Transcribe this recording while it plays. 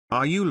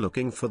Are you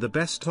looking for the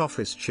best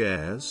office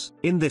chairs?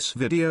 In this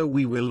video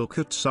we will look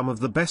at some of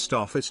the best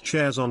office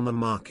chairs on the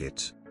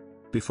market.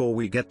 Before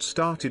we get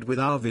started with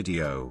our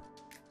video,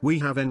 we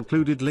have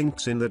included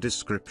links in the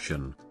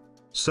description.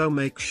 So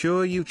make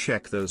sure you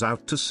check those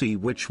out to see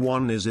which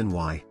one is in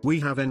why. We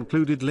have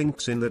included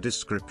links in the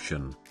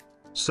description.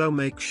 So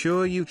make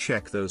sure you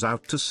check those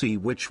out to see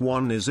which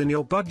one is in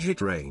your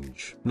budget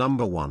range.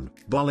 Number 1.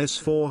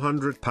 BOLISS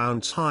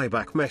 £400 High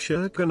Back Mesh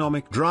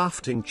Ergonomic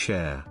Drafting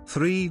Chair.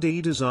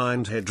 3D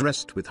designed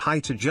headrest with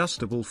height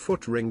adjustable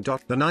footring. The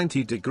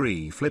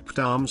 90-degree flipped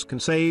arms can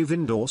save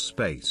indoor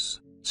space.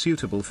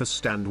 Suitable for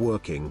stand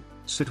working,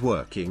 sit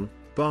working,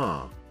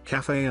 bar,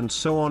 cafe and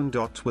so on.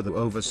 With the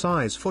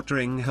oversized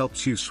footring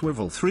helps you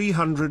swivel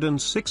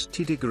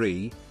 360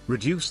 degree,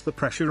 reduce the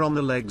pressure on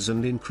the legs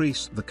and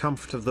increase the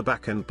comfort of the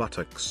back and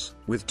buttocks.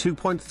 With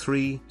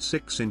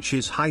 2.36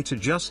 inches height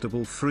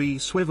adjustable free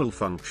swivel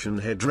function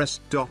headrest.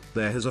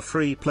 There has a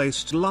free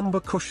placed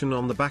lumbar cushion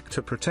on the back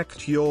to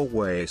protect your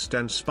waist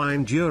and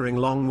spine during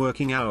long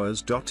working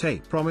hours. A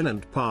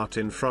prominent part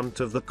in front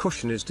of the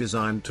cushion is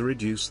designed to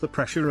reduce the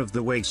pressure of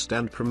the waist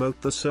and promote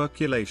the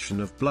circulation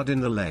of blood in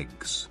the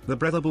legs. The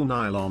breathable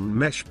nylon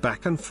mesh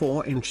back and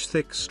 4-inch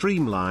thick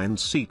streamlined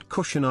seat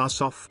cushion are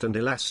soft and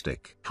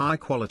elastic. High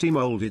quality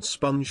molded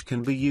sponge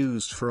can be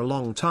used for a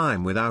long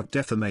time without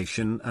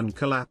deformation and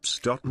collapse.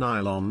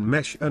 Nylon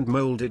mesh and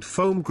molded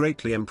foam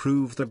greatly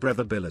improve the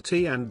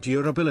breathability and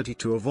durability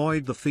to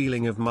avoid the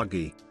feeling of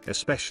muggy,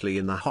 especially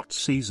in the hot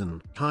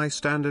season. High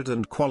standard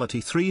and quality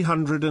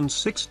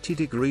 360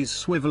 degrees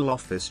swivel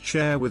office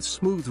chair with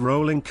smooth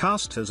rolling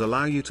casters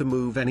allow you to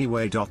move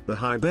anyway. The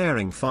high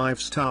bearing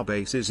 5-star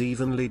base is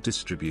evenly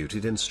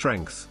distributed in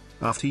strength.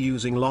 After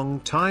using long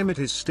time it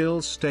is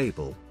still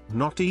stable,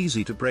 not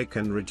easy to break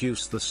and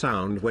reduce the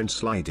sound when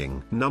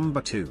sliding.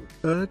 Number 2.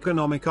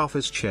 Ergonomic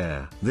Office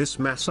Chair. This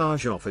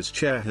massage office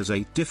chair has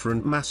 8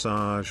 different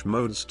massage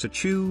modes to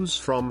choose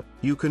from.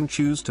 You can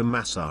choose to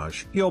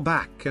massage your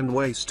back and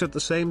waist at the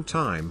same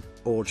time,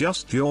 or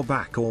just your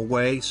back or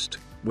waist,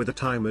 with a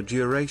timer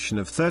duration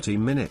of 30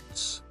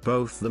 minutes.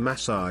 Both the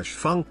massage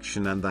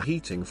function and the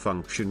heating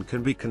function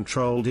can be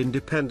controlled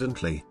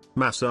independently.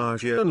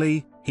 Massage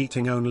only,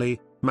 heating only,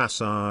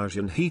 massage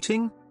and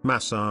heating,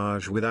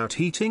 massage without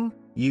heating.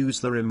 Use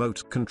the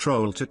remote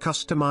control to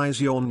customize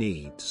your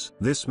needs.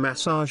 This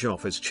massage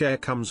office chair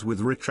comes with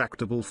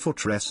retractable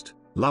footrest,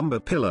 lumbar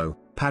pillow,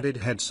 padded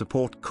head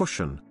support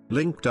cushion,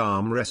 linked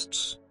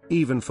armrests.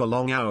 Even for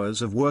long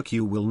hours of work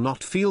you will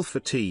not feel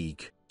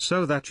fatigue,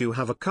 so that you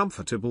have a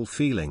comfortable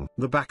feeling.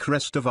 The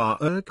backrest of our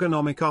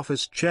ergonomic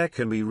office chair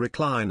can be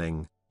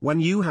reclining.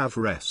 When you have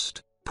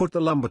rest, put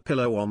the lumbar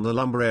pillow on the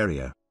lumbar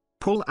area.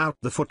 Pull out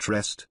the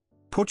footrest.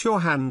 Put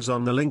your hands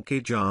on the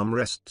linkage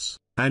armrests,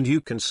 and you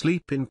can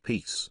sleep in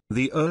peace.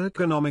 The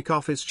ergonomic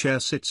office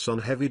chair sits on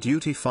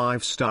heavy-duty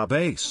 5-star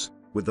base,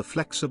 with a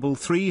flexible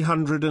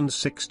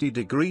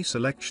 360-degree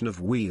selection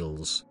of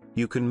wheels.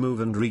 You can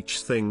move and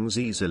reach things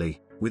easily,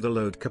 with a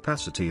load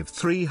capacity of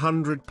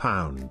 300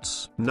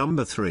 pounds.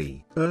 Number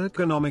 3.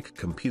 Ergonomic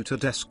Computer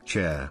Desk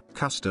Chair.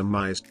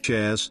 Customized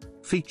chairs,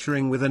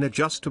 featuring with an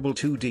adjustable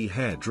 2D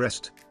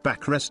headrest,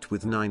 backrest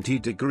with 90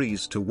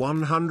 degrees to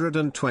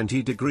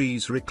 120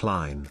 degrees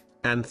recline,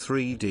 and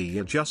 3D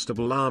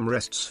adjustable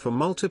armrests for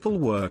multiple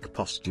work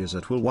postures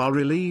at will while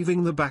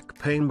relieving the back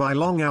pain by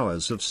long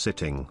hours of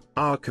sitting.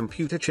 Our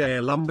computer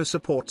chair lumbar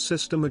support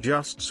system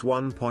adjusts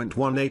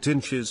 1.18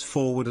 inches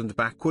forward and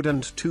backward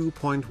and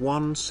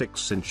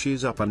 2.16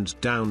 inches up and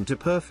down to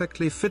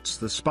perfectly fits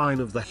the spine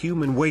of the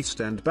human waist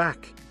and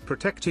back,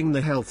 protecting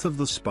the health of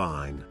the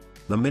spine.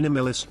 The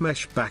minimalist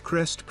mesh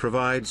backrest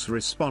provides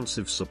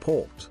responsive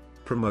support,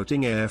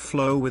 promoting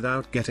airflow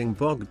without getting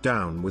bogged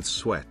down with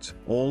sweat.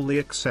 All the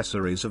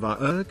accessories of our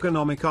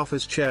ergonomic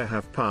office chair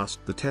have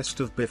passed the test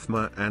of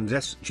BIFMA and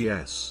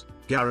SGS,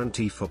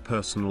 guarantee for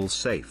personal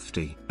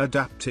safety.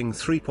 Adapting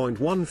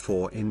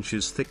 3.14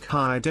 inches thick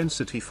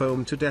high-density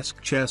foam to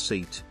desk chair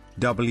seat.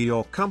 Double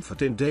your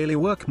comfort in daily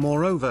work.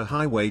 Moreover,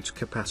 high weight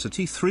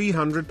capacity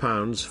 300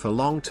 pounds for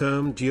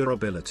long-term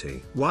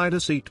durability.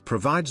 Wider seat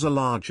provides a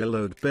larger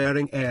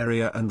load-bearing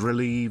area and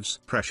relieves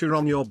pressure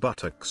on your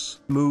buttocks.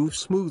 Move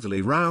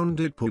smoothly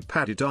rounded pull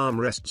padded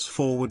armrests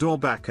forward or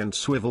back and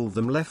swivel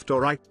them left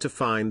or right to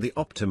find the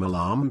optimal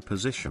arm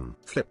position.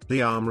 Flip the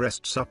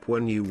armrests up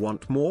when you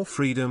want more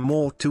freedom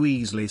or to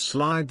easily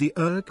slide the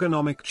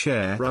ergonomic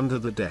chair under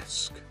the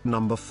desk.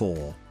 Number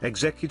 4.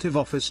 Executive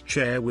Office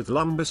Chair with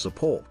Lumbar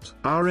Support.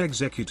 Our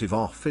executive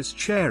office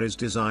chair is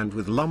designed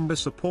with lumbar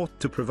support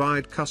to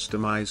provide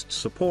customized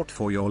support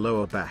for your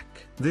lower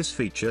back. This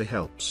feature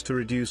helps to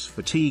reduce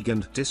fatigue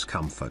and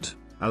discomfort,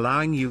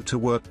 allowing you to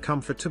work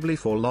comfortably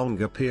for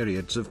longer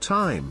periods of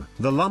time.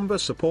 The lumbar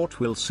support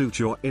will suit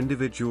your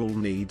individual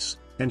needs,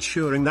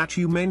 ensuring that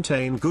you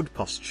maintain good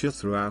posture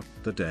throughout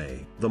the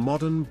day. The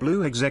modern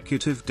blue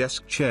executive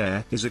desk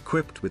chair is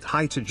equipped with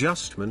height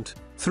adjustment,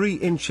 3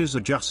 inches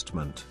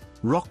adjustment,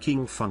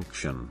 rocking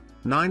function,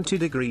 90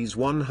 degrees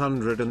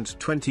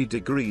 120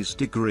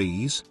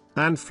 degrees,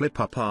 and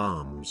flip-up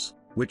arms.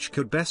 which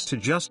could best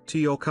adjust to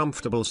your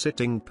comfortable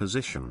sitting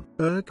position.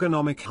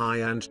 Ergonomic high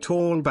and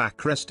tall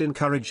backrest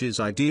encourages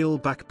ideal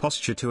back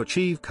posture to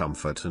achieve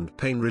comfort and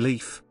pain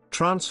relief.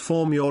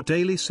 Transform your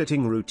daily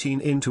sitting routine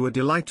into a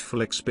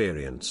delightful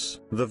experience.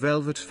 The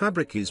velvet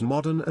fabric is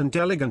modern and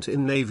elegant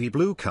in navy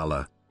blue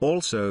color,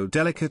 also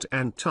delicate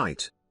and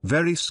tight,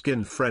 very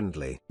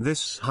skin-friendly.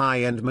 This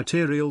high-end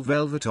material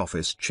velvet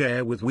office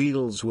chair with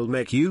wheels will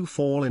make you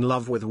fall in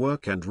love with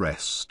work and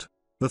rest.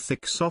 The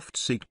thick soft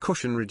seat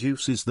cushion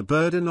reduces the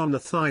burden on the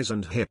thighs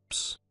and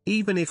hips,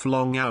 even if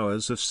long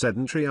hours of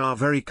sedentary are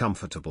very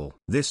comfortable.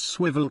 This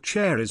swivel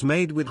chair is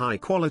made with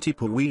high-quality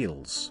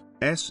wheels,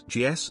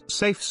 SGS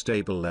safe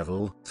stable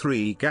level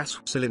 3 gas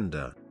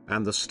cylinder,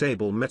 and the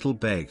stable metal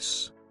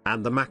base,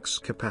 and the max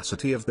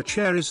capacity of the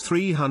chair is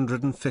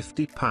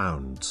 350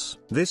 pounds.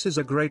 This is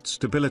a great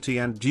stability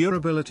and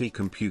durability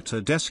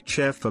computer desk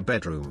chair for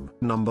bedroom.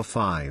 Number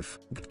 5.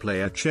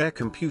 GTPLAYER Chair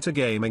Computer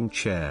Gaming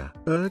Chair.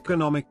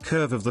 Ergonomic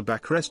curve of the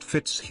backrest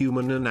fits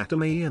human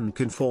anatomy and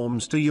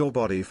conforms to your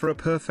body for a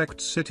perfect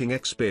sitting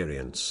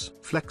experience.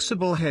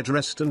 Flexible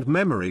headrest and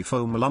memory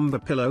foam lumbar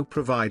pillow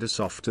provide a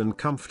soft and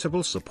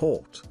comfortable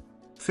support.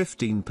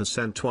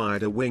 15%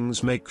 wider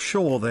wings make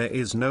sure there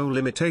is no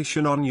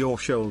limitation on your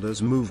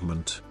shoulders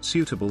movement.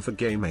 Suitable for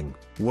gaming,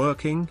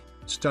 working,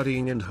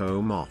 studying and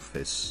home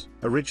office.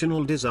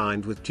 Original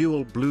designed with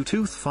dual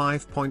Bluetooth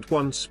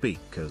 5.1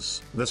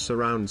 speakers. The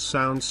surround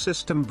sound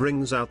system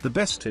brings out the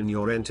best in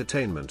your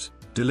entertainment,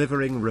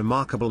 delivering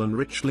remarkable and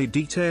richly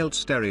detailed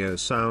stereo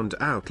sound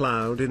out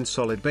loud in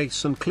solid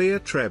bass and clear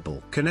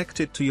treble.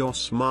 Connect it to your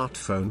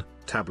smartphone,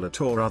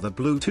 tablet or other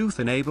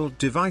Bluetooth-enabled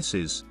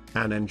devices,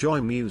 and enjoy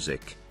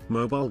music,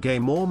 mobile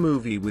game or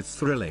movie with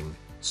thrilling,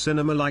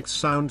 cinema-like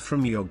sound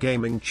from your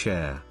gaming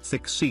chair.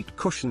 Thick seat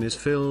cushion is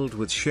filled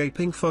with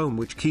shaping foam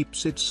which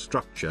keeps its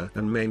structure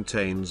and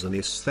maintains an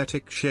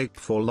aesthetic shape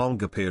for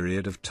longer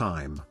period of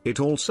time. It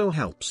also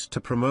helps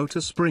to promote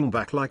a spring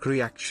back-like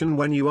reaction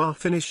when you are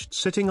finished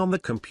sitting on the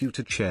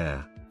computer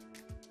chair.